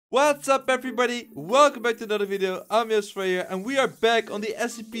What's up everybody, welcome back to another video. I'm your Freya and we are back on the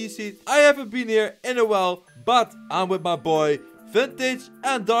SCP seat. I haven't been here in a while, but I'm with my boy Vintage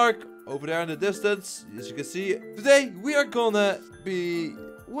and Dark over there in the distance, as you can see. Today we are gonna be,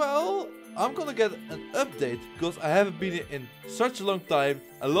 well, I'm gonna get an update because I haven't been here in such a long time.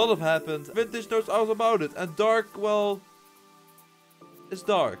 A lot have happened. Vintage knows all about it and Dark, well, it's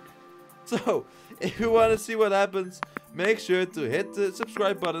dark. So, if you want to see what happens, make sure to hit the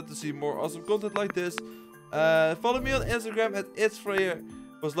subscribe button to see more awesome content like this. Follow me on Instagram at itsfreya.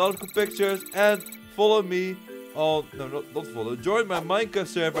 There's a lot of cool pictures. And follow me on, no, not follow. Join my Minecraft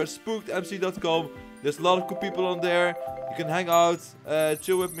server, spookedmc.com. There's a lot of cool people on there. You can hang out,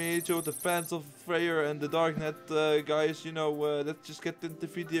 chill with me, chill with the fans of Freya and the Darknet guys. You know, let's just get into the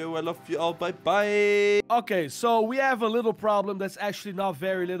video. I love you all. Bye bye. Okay, so we have a little problem that's actually not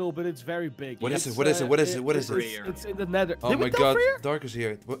very little, but it's very big. What is it? What is it? What is it? What is it? It's in the nether. Oh my god, Dark is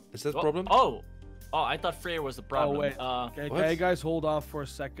here. What is that problem? Oh, I thought Freya was the problem. Oh wait. Okay, guys, hold on for a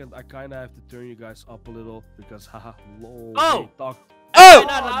second. I kind of have to turn you guys up a little because haha. Lol. Oh! Oh!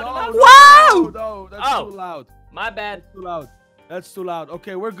 Wow! No, that's too loud. My bad. That's too loud. That's too loud.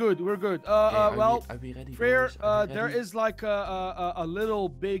 Okay, we're good. We're good. Well, are we ready? Freya, there is like a little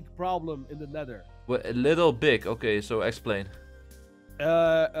big problem in the nether. What, a little big? Okay, so explain. You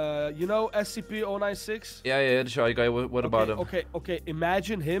know SCP-173? Yeah, the shy guy. What about him? Okay.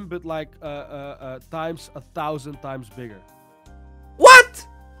 Imagine him, but like times 1,000 times bigger. What?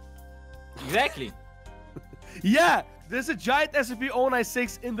 Exactly. Yeah, there's a giant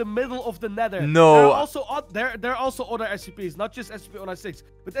SCP-096 in the middle of the nether. No. There are also other SCPs, not just SCP-096.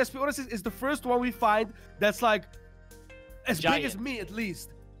 But SCP-096 is the first one we find that's like as big as me, at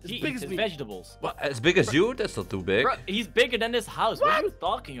least. He eats vegetables. What? As big as you? That's not too big. Bro, he's bigger than this house. What are you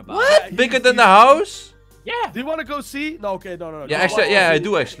talking about? What? Yeah, bigger than the house? Yeah. Do you want to go see? No, okay, no. Yeah, actually, yeah, I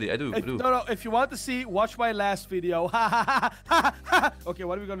do actually. I do. No, if you want to see, watch my last video. Okay,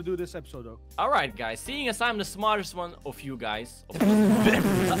 what are we going to do this episode, though? Alright, guys. Seeing as I'm the smartest one of you guys.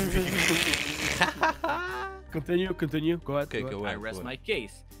 Continue. Go ahead. Okay, go ahead. I rest my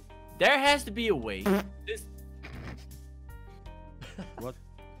case. There has to be a way. This. What?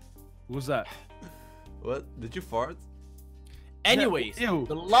 Who's that? What? Did you fart? Anyways, Ew.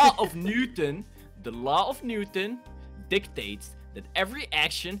 the law of Newton dictates that every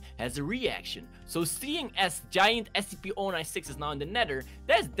action has a reaction. So seeing as giant SCP-096 is now in the nether,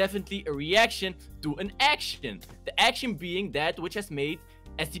 that's definitely a reaction to an action. The action being that which has made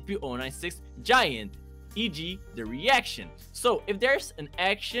SCP-096 giant, e.g. the reaction. So if there's an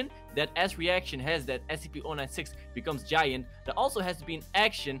action that as reaction has that SCP-096 becomes giant, there also has to be an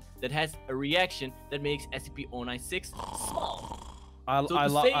action that has a reaction that makes SCP-096 small. So to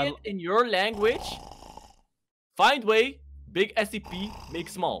say it in your language, find way, big SCP, make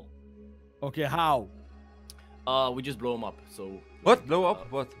small. Okay, how? We just blow them up. So what? Blow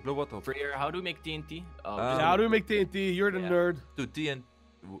up? What? Blow what up? Freya, how do we make TNT? How do we make TNT? You're the nerd. To TNT.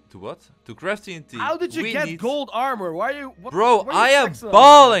 To what? To craft TNT. How did you get gold armor? Why are you? Bro, I am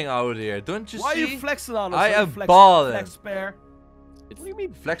balling out here. Don't you see? Why are you flexing on us? I am balling. Flex spare. What do you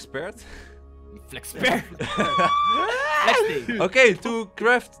mean flex spared? Flex spare. Okay, to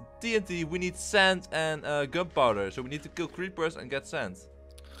craft TNT we need sand and gunpowder. So we need to kill creepers and get sand.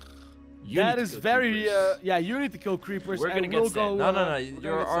 That is very yeah, you need to kill creepers. We're gonna get sand. No.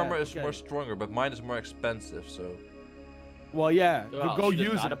 Your armor is more stronger, but mine is more expensive, so. Well, yeah, but go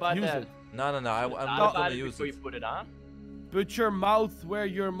use it. No, I'm not gonna use it. You put it on. Put your mouth where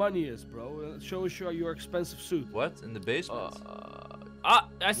your money is, bro. Show us your expensive suit. What? In the basement?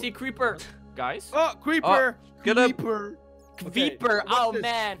 I see a creeper, guys. Oh, creeper! Get up! Creeper! Oh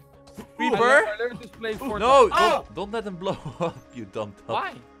man! Creeper! I learned this playing Fortnite. No! Don't let him blow up, you dumb duck.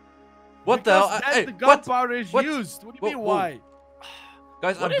 Why? What the hell? That's the gunpowder is used. What do you mean why?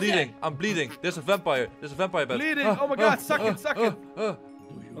 Guys, I'm bleeding. I'm bleeding. There's a vampire. There's a vampire bed. Bleeding. Oh my god, suck it. Do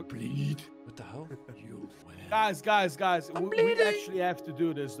you bleed? What the hell? Guys. We actually have to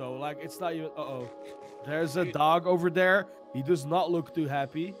do this though. Like, it's not even. There's a dog over there. He does not look too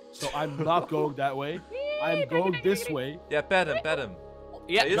happy. So I'm not going that way. I'm going this way. Yeah, pet him.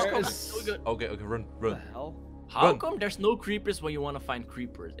 Yeah, Okay, run. What the hell? How come there's no creepers when you want to find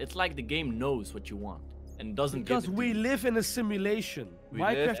creepers? It's like the game knows what you want and doesn't give it to you. We live in a simulation.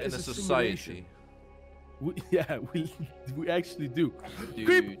 Minecraft is a society. We actually do.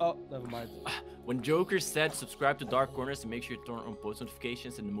 Dude. Oh, never mind. When Joker said subscribe to Dark Corners and make sure you turn on post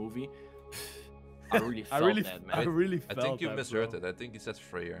notifications in the movie, I really felt that, man. I think you misheard it. I think he said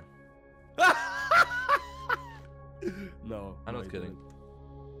Freya. No. I'm not kidding.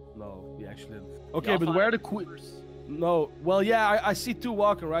 No, we actually didn't. Okay, but where are the queers? No. Well, yeah, I see two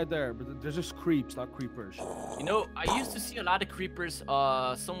walking right there, but they're just creeps, not creepers. You know, I used to see a lot of creepers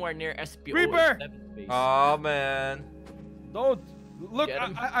somewhere near SCP-087 Creeper! base. Oh man. Don't. Look, Get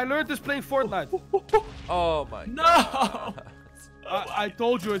 'em. I learned this playing Fortnite. Oh my. No! God. I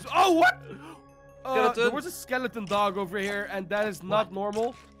told you it's. Oh, what? There Skeleton? was a skeleton dog over here, and that is not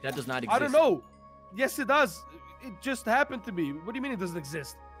normal. That does not exist. I don't know. Yes, it does. It just happened to me. What do you mean it doesn't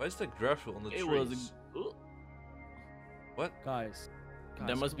exist? Why is that gravel on the It trees? was. What? Guys.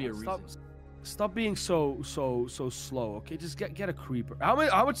 There must come be a on, reason. Stop being so slow, okay? Just get a creeper. How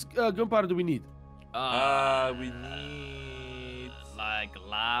much gunpowder do we need? We need like a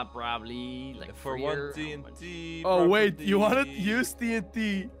lot, probably. Like for three one or- TNT. Oh wait, you want to probably. use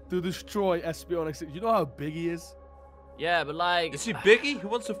TNT to destroy SCP-173? You know how big he is? Yeah, but like. Is he biggie? He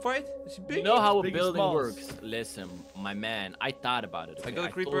wants to fight? Is he big? You know how a Biggie building Smalls. works. Listen, my man, I thought about it. I okay? got a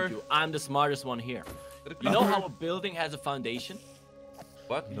told creeper. you, I'm the smartest one here. You know how a building has a foundation?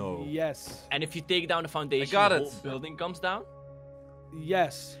 What? No. Yes. And if you take down the foundation, got the it. whole building comes down?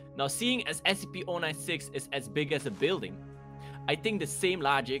 Yes. Now, seeing as SCP-096 is as big as a building, I think the same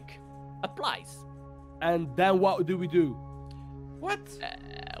logic applies. And then what do we do? What?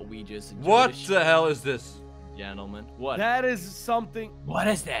 We just enjoy What the the hell is this? gentlemen. What? That is something. What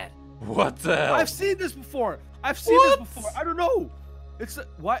is that? What the hell? I've seen this before. I've seen What? this before. I don't know. It's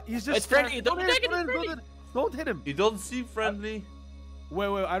what? He's just. It's friendly. Don't attack it, it's friendly. Don't hit him. He doesn't seem friendly. Wait.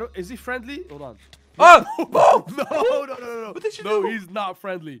 I don't. Is he friendly? Hold on. Ah! No, no. What did you No, do? he's not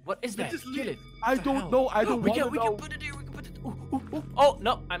friendly. What is that? Just Kill leave- it. I the don't hell? know. I don't We want can, to we know. can put it here. We can put it. Oh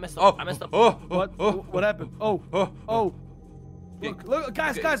no, I messed up. I messed up. What happened? Oh. Look,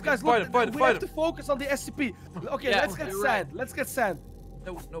 guys, Okay, guys. fight Look, him, we fight have him. to focus on the SCP. Okay, Yeah, let's get you're sand. right. Let's get sand.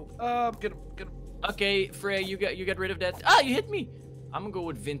 No. Get Get him. Okay, Freya, you get rid of that. Ah, you hit me. I'm gonna go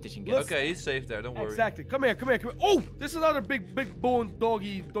with vintage and get. Look. Okay, he's safe there. Don't worry. Exactly. Come here. Oh, this is another big bone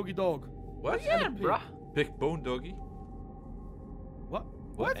doggy dog. What? Yeah, bruh. Big bone doggy.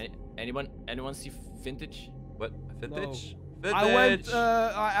 What? Anyone see vintage? What? Vintage?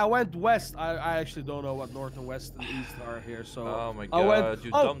 I went west. I actually don't know what north and west and east are here. So Oh my I went. god,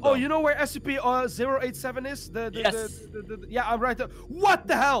 you Oh, dumb. you know where SCP-087 is? Yes. Yeah, I'm right there. What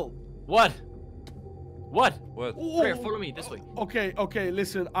the hell? What? What? What? Freya, follow me this way. Okay.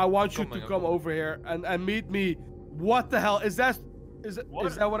 Listen, I want you to Coming, come I'm over here and meet me. What the hell is that? Is that what?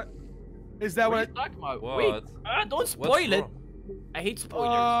 Is that What are what? you talking about? What? Wait, don't What's spoil it. wrong? I hate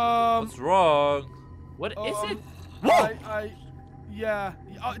spoilers. What's wrong? What is it? Yeah.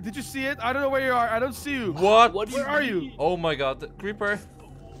 Did you see it? I don't know where you are. I don't see you. What? Where are you? Oh my god, the creeper.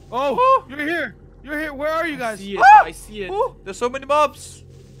 Oh, you're here. You're here. Where are you guys? I see it. Ah! I see it. Oh, there's so many mobs.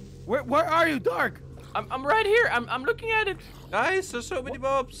 Where are you, Dark? I'm right here. I'm looking at it. Guys, there's so many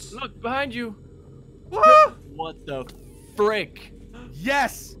mobs. Look behind you. Ah! What the frick?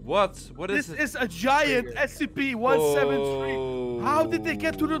 Yes. What? What is This it? is a giant SCP-173. How did they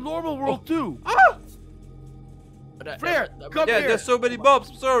get to the normal world too? Ah! Freya, come Yeah, here. there's so many mobs.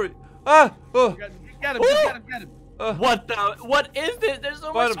 I'm sorry. Ah! Oh. Get him. Just get him. What the? What is this? There's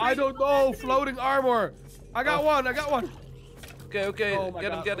so Fight much. him. I don't know. Floating armor. I got one. Okay. Oh my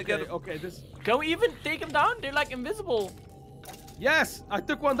God. Get him. Okay, this. Can we even take them down? They're like invisible. Yes, I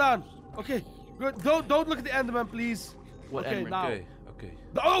took one down. Okay, good. Don't look at the Enderman, please. What Okay, Enderman? now. Okay.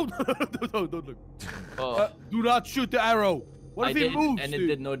 Oh, don't look. Oh, Do not shoot the arrow. What I if he did, moves, and dude? it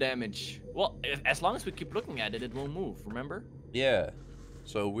did no damage. Well, as long as we keep looking at it, it won't move. Remember? Yeah.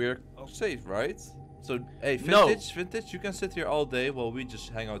 So we're safe, right? So, hey, No. Vintage, you can sit here all day while we just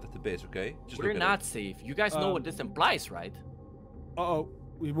hang out at the base, okay? Just We're look at not safe. You guys know what this implies, right? Uh-oh,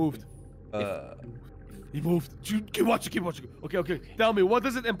 he moved. it. He moved. Keep watching. Okay. Tell me, what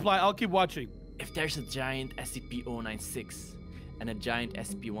does it imply? I'll keep watching. If there's a giant SCP-096 and a giant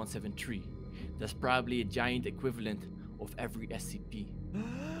SCP-173, that's probably a giant equivalent of every SCP.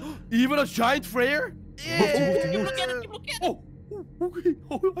 Even a giant Freya? Keep looking at it, keep looking at it. Oh, okay.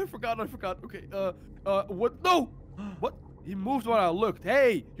 Oh, I forgot. Okay. What? No. What? He moved when I looked.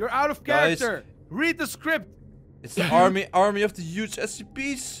 Hey, you're out of Guys. character. Read the script. It's the army of the huge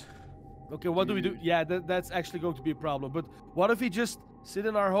SCPs. Okay, what do we do? Yeah, that's actually going to be a problem. But what if he just sit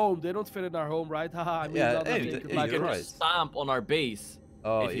in our home? They don't fit in our home, right? Haha. I mean, Yeah, not hey, nothing. hey, You Like- you're can right. just stomp on our base.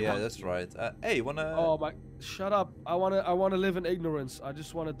 Oh If you yeah, want that's to. right. Hey, wanna? Oh my! Shut up! I wanna live in ignorance. I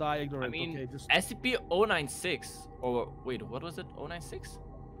just wanna die ignorant. I mean, okay, just SCP-096, or wait, what was it? 096?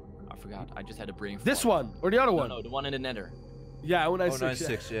 I forgot. I just had a brain. this fart. one or the other No, one? no, the one in the nether. Yeah, when I Oh,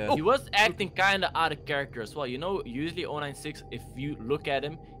 96, yeah. He was acting kind of out of character as well. You know, usually 096, if you look at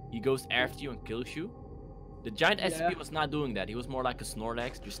him, he goes after you and kills you. The giant SCP was not doing that. He was more like a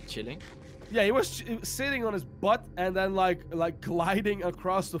Snorlax, just chilling. Yeah, he was sitting on his butt and then like gliding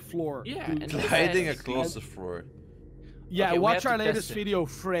across the floor. Yeah, to- and Gliding across the floor. Yeah, Okay, we watch have our to latest test it. video,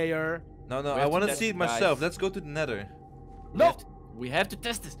 Freyer. No, We I have to want to test see it, it myself. guys. Let's go to the nether. No. We have to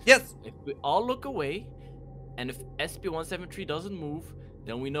test this. Yes! If we all look away, and if SCP-173 doesn't move,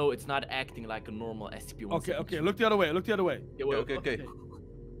 then we know it's not acting like a normal SCP-173. Okay, look the other way. Look the other way. Yeah, wait, Okay.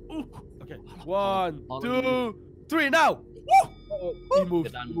 Ooh. Okay. 1, All 2, 3, now! He moved.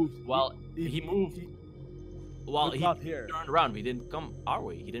 Did not He move. moved. Well, he moved. Well, But he not here. turned around. He didn't come our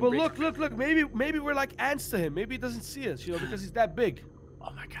way. He didn't. But break- look. Maybe we're like ants to him. Maybe he doesn't see us, because he's that big. Oh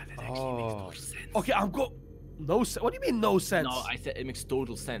my god, that actually makes Oh. more sense. Okay, I'm go. No sense. What do you mean no sense? No, I said it makes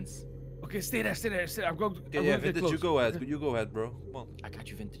total sense. Okay, stay there. I'm going. Okay, I'm yeah, going to get Vintage, you close. go ahead. You go ahead, bro. Come on. I got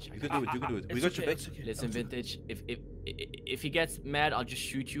you, Vintage. I You got can do it. You can do it. We It's got your okay, back. it's okay. Listen, Vintage. If he gets mad, I'll just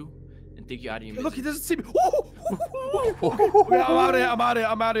shoot you and take you out of your Look, he misery. doesn't see me. Okay, I'm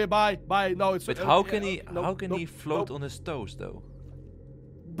out of here. Bye. No, it's. But how can he? no, How can no, he float no. on his toes though?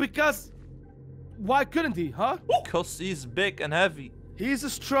 Because. Why couldn't he, huh? Because he's big and heavy. He's a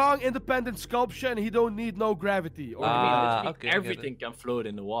strong, independent sculpture, and he don't need no gravity. Or I mean, okay, I get it. everything can float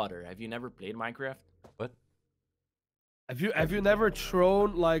in the water. Have you never played Minecraft? What? have you never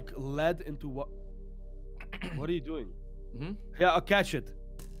thrown like lead into what? What are you doing? Mhm. Yeah, I'll catch it.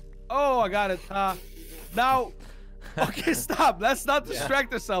 Oh, I got it. Now. Okay, stop. Let's not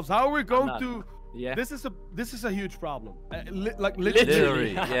distract ourselves. How are we going not. to? Yeah. This is a huge problem. Like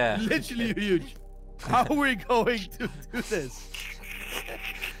Literally, yeah. literally huge. How are we going to do this?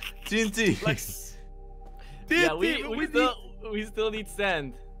 TNT. Like, Yeah, TNT, we still need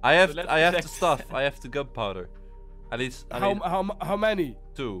sand. I have So let's I have the protect stuff. sand. I have the gunpowder. At least I mean how many?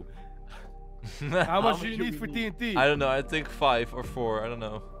 2. How much much do you do need we for need? TNT? I don't know. I think 5 or 4. I don't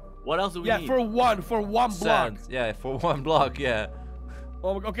know. What else do we Yeah, need? for one block. Sand. Yeah, for 1 block. Yeah.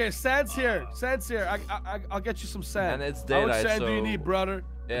 Oh, okay, sand's here. I'll get you some sand. And it's How much daylight, sand do you so- need, brother?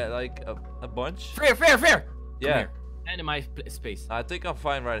 Yeah, like a bunch. Fair. Come Yeah. here. And in my space. I think I'm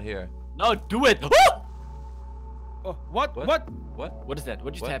fine right here. No, do it. Oh, what? What? What? What? What is that?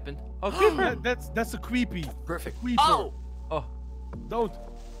 What just What? happened? Okay. That's a creepy. Perfect. Creeper. Oh! Oh. Don't.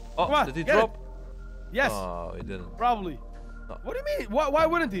 Oh. Come on, Did he get it. drop? Yes, Oh, he didn't. probably. No. What do you mean? Why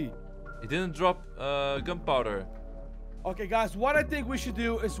wouldn't he? He didn't drop gunpowder. Okay, guys, what I think we should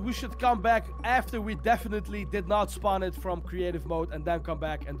do is we should come back after we definitely did not spawn it from creative mode and then come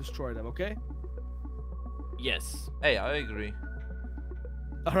back and destroy them, okay? Yes. Hey, I agree.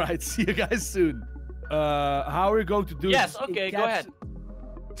 All right, see you guys soon. How are we going to do Yes, this? okay, go ahead.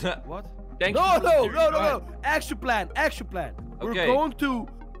 What? Thank No, you. for no, the no, theory. Go ahead. no. Action plan. Okay. We're going to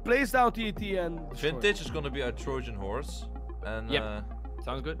place down TNT and destroy it. Vintage is gonna be our Trojan horse. And Yep.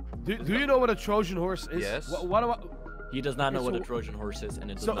 Sounds good. Do you know what a Trojan horse is? Yes. What am I? He does not know Okay, what a so- Trojan horse is,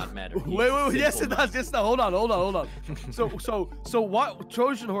 and it does So, not matter. He's wait, yes it simple does. Yes, no, hold on. So what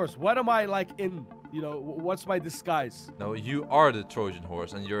Trojan horse? What am I like in? What's my disguise? no, you are the Trojan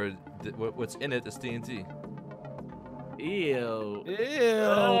horse, and what's in it is TNT. Ew. Ew.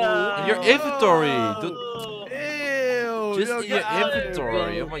 In your inventory. Ew. Just yo, in your get out of here, inventory.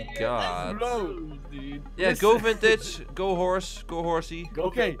 bro. Oh my god. Bro. Dude. Yeah, go Vintage. Go horse. Go horsey. Go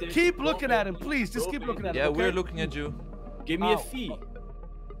Okay, Vintage, keep go looking at him, Vintage, please. Just go keep looking at Vintage. him. Yeah, okay? we're looking at you. Give me a Ow. fee.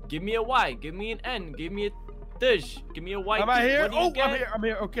 Give me a Y. Give me an N. Give me a Tish. Give me a Y. Am I here? What do you Oh, get? I'm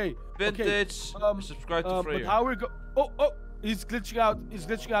here. Okay. Vintage. Um, Subscribe to But Freya. how we go? Oh, he's glitching out. He's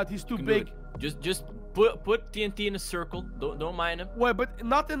too You can do big. it. Just put TNT in a circle. Don't mind him. Wait, but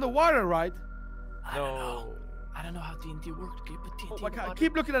not in the water, right? No. I don't know how TNT works. Can you put TNT Oh in my the god! water?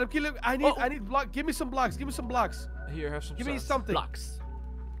 Keep looking at him. Keep look. I need block. Give me some blocks. Here, have some Give me sand. something. Blocks.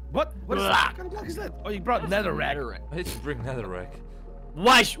 What? What is Blah. that? What kind of block is that? Oh, you brought netherrack. Netherrack. I need to bring netherrack.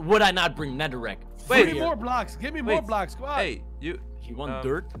 Why would I not bring netherrack? Give Wait. me more blocks. Give me more Wait. blocks. Come on. Hey, you. You want Um,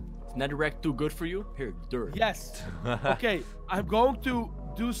 dirt? Is netherrack too good for you? Here, dirt. Yes. Okay, I'm going to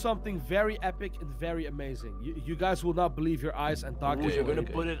do something very epic and very amazing. You guys will not believe your eyes and talk Ooh, to you're you. gonna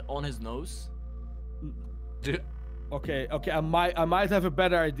put it on his nose? Dude, Okay, I might have a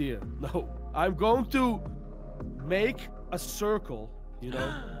better idea. No, I'm going to make a circle. You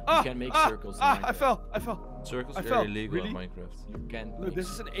know. You can make circles in I Minecraft. I fell. circles I are fell. illegal Really? in Minecraft. You can. Look, this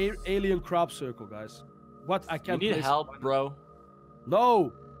is an alien crop circle, guys. What? I You can't. need place- help, bro.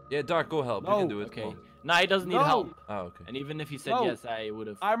 No. Yeah, Dark, go help. You No. can do it. Okay. Come on. Nah, he doesn't need No. help. Oh, okay. And even if he said No. yes, I would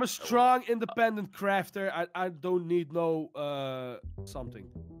have. I'm a strong, independent crafter. I don't need no something.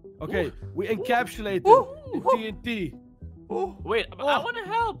 Okay, we encapsulate it in TNT. Wait, I Oh. want to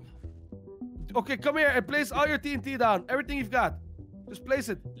help. Okay, come here and place all your TNT down. Everything you've got. Just place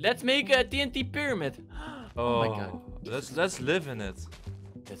it. Let's make a TNT pyramid. Oh my god. Let's live in it.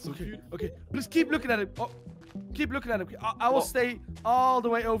 That's so Okay, cute. okay. Just keep looking at him. Oh, keep looking at him. I will stay all the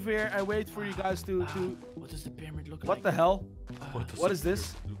way over here and wait for you guys to. What does the pyramid look like? What the hell? Does What the is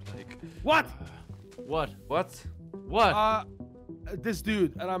this? pyramid look like? What? What? What? What? This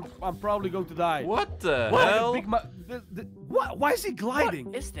dude, and I'm probably going to die. What the What? hell? What? Why is he gliding?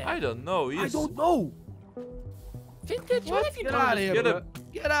 What is that? I don't know. I don't know. Vintage, what have you Get done? out of here, Get bro. him.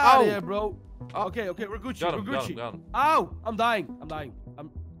 Get out Ow. of here, bro. Oh. Okay, we're Gucci. Got We're him, got Gucci. him, got him. Ow! I'm dying. I'm dying.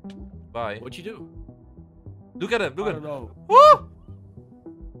 Bye. What'd you do? Look at him. Look I at don't him. know. Woo!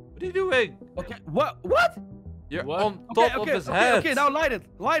 What are you doing? Okay. What? You're What? on top of his head. Okay. Now light it.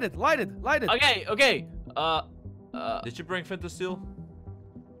 Light it. Okay. Did you bring flint and steel?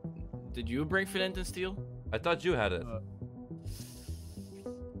 Did you bring flint and steel? I thought you had it.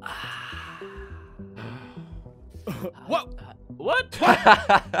 What? What?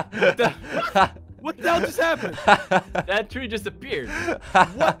 What the hell just happened? That tree just appeared.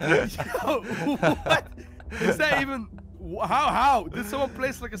 What? Yo, what? Is that even? How? Did someone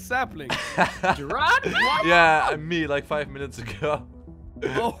place like a sapling? Gerard? Yeah, me like 5 minutes ago.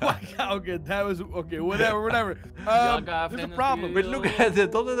 Oh my god. Okay, that was okay. Whatever. got There's a flint problem. But look at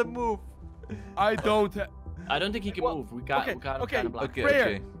it. Don't let it move. I don't. I don't think he can move. We got him kind of blocked. Okay, Prayer.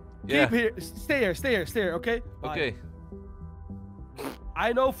 okay. Yeah. Keep here. Stay here. Okay. Bye. Okay.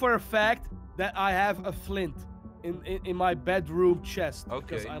 I know for a fact that I have a flint in my bedroom chest.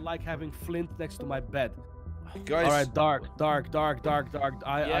 Because Okay. I like having flint next to my bed. Guys. All right, dark.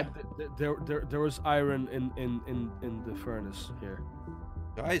 Yeah. There was iron in the furnace here.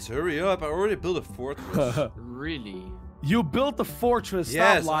 Guys, hurry up. I already built a fortress. Really? You built a fortress.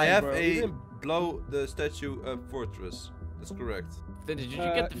 Yes, Stop lying, I have bro. You a didn't- blow the statue fortress. That's correct. Then did you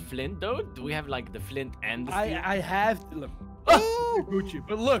get the flint though? Do we have like the flint and the steel? I have look. Oh! Gucci.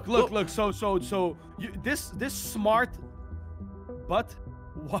 But look. So this smart butt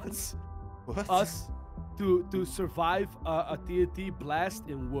wants What? us to survive a TNT blast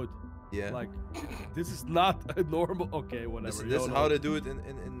in wood. Yeah. Like this is not a normal. Okay, whatever. This is YOLO. how they do it in the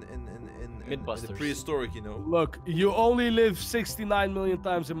Mythbusters. prehistoric, you know. Look, you only live 69 million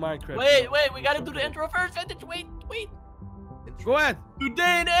times in Minecraft. Wait, we gotta do the intro first. Vintage, wait. Go ahead.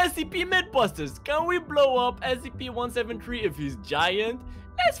 Today in SCP Mythbusters, can we blow up SCP-173 if he's giant?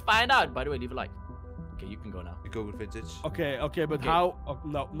 Let's find out. By the way, leave a like. Okay, you can go now. You go with vintage. Okay, but Okay. how? Oh,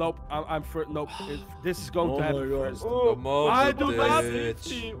 nope. I'm for nope. This is going to happen first. Come on, I do not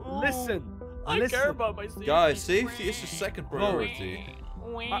vintage. Listen. I care about my safety. Guys, safety is the second priority.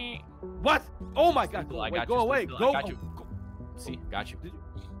 What? Oh my God! Still, I Wait, got go you, away. still, Go. I got you. Go. See, got you. Did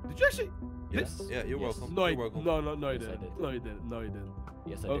you actually? Yes. Yeah, you're Yes. welcome. No, You're welcome. no, you Yes, I didn't. did. No, you didn't. No, you didn't.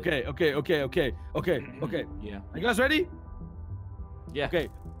 Yes, I did. Okay. Yeah. Are you guys ready? Yeah. Okay.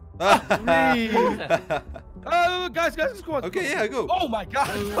 What was that? Guys, come on. Okay, yeah, go. Oh my God.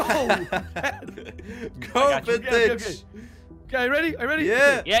 Oh. Go, got you. vintage. Okay, are you ready? Are you ready?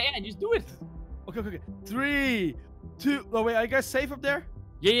 Yeah. Yeah, just do it. Okay. 3, 2. Oh wait, are you guys safe up there?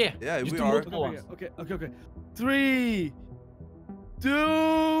 Yeah. Yeah, Just we do are. multiple ones. Okay. 3,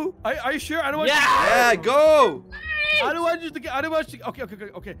 2. Are you sure? I don't want you. Yeah, go. I don't want you to get. I don't want you.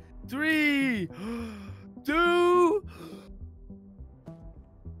 Okay. 3, 2.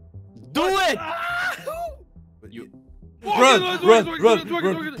 Do it! Ah! You. Run. It's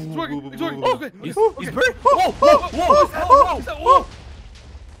working. Okay. He's Okay. burned. Whoa.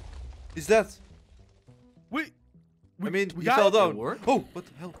 Is that? Wait. I mean, we he got fell it. down. worked? Oh, what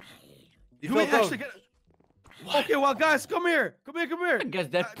the hell? He Do we fell actually down. get? Okay, well, guys, come here. I guess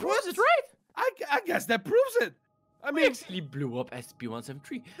that What? proves it, right? I guess that proves it. I We mean, actually blew up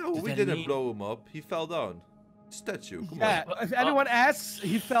SCP-173. No, Does we that didn't mean- blow him up. He fell down. Statue. Come yeah. If anyone asks,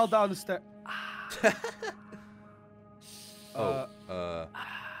 he fell down the stairs. on.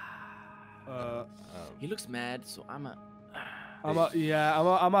 He looks mad, so I'm a. I'm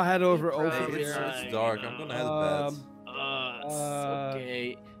a head over Hey, here. it's dark. I'm gonna head to bed.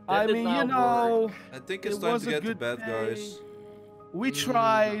 Okay. I That did mean, not you know, work. I think it's it time was to a get to good bed, day. guys. we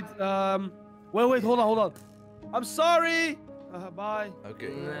tried. Wait, hold on. I'm sorry. Bye. Okay.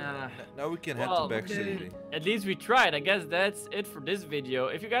 Nah. Now we can head Well, to back okay. safely. At least we tried. I guess that's it for this video.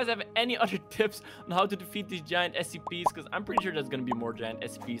 If you guys have any other tips on how to defeat these giant SCPs, because I'm pretty sure there's going to be more giant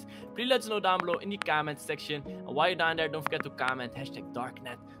SCPs, please let us know down below in the comment section. And while you're down there, don't forget to comment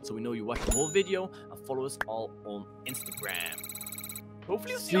 #Darknet so we know you watched the whole video, and follow us all on Instagram.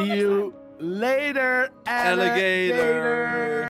 Hopefully, See you later, Alligator.